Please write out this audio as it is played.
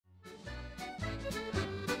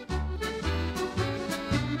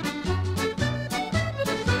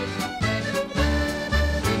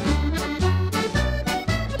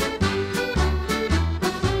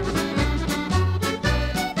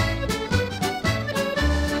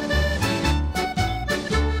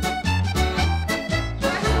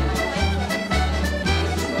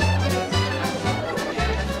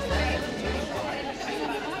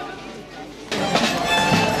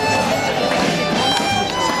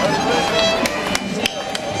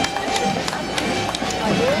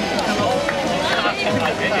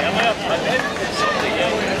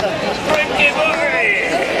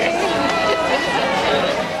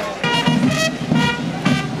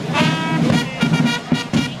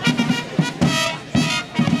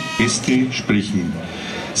Gäste sprechen.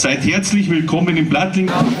 Seid herzlich willkommen im Plattling.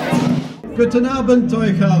 Guten Abend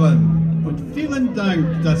euch Herren und vielen Dank,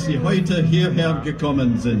 dass Sie heute hierher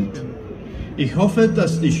gekommen sind. Ich hoffe,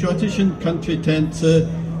 dass die schottischen Country-Tänze,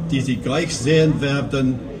 die Sie gleich sehen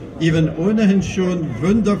werden, Ihren ohnehin schon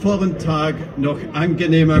wundervollen Tag noch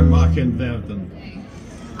angenehmer machen werden.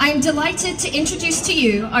 I am delighted to introduce to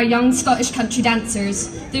you our young Scottish country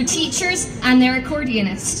dancers, their teachers and their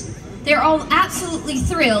accordionist. They are all absolutely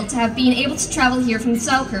thrilled to have been able to travel here from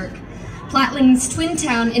Selkirk, Plattling's twin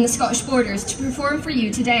town in the Scottish borders, to perform for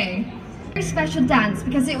you today. A very special dance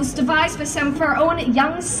because it was devised by some of our own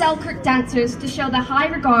young Selkirk dancers to show the high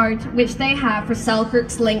regard which they have for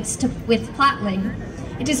Selkirk's links with Plattling.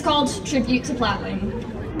 It is called Tribute to Plattling.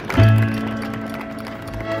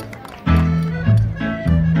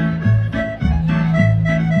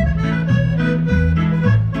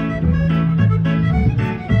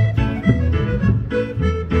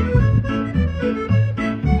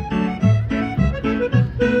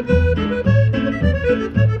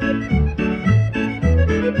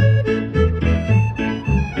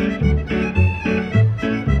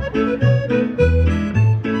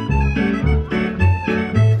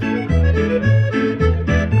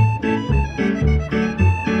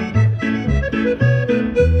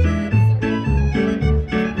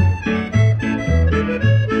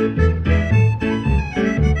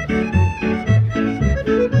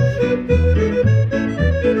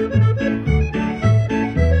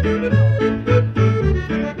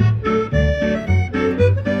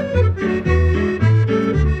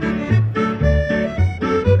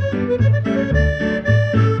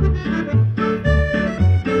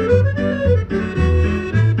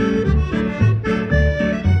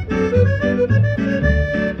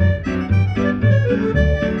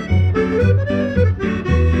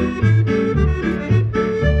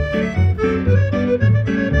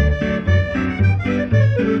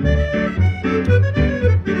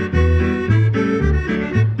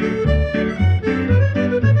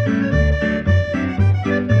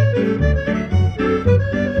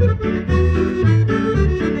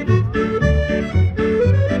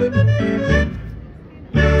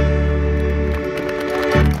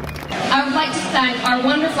 Our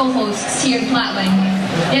wonderful hosts here in Plattling.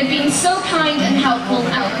 They have been so kind and helpful.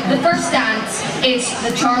 The first dance is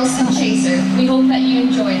the Charleston Chaser. We hope that you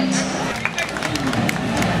enjoy it.